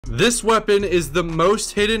This weapon is the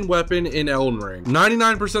most hidden weapon in Elden Ring.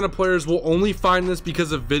 99% of players will only find this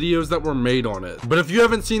because of videos that were made on it. But if you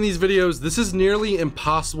haven't seen these videos, this is nearly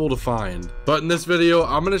impossible to find. But in this video,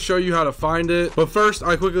 I'm going to show you how to find it. But first,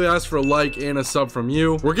 I quickly ask for a like and a sub from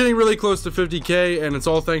you. We're getting really close to 50K, and it's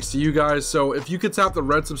all thanks to you guys. So if you could tap the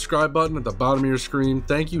red subscribe button at the bottom of your screen,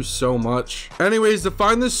 thank you so much. Anyways, to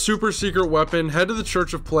find this super secret weapon, head to the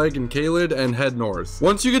Church of Plague in Caelid and head north.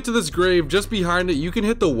 Once you get to this grave, just behind it, you can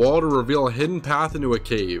hit the wall to reveal a hidden path into a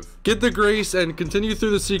cave. Get the grace and continue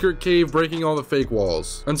through the secret cave, breaking all the fake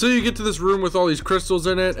walls until you get to this room with all these crystals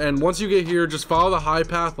in it. And once you get here, just follow the high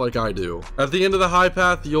path like I do. At the end of the high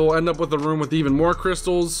path, you'll end up with a room with even more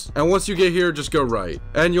crystals, and once you get here, just go right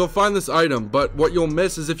and you'll find this item. But what you'll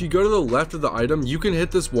miss is if you go to the left of the item, you can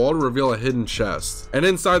hit this wall to reveal a hidden chest, and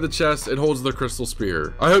inside the chest it holds the crystal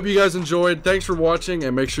spear. I hope you guys enjoyed. Thanks for watching,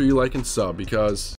 and make sure you like and sub because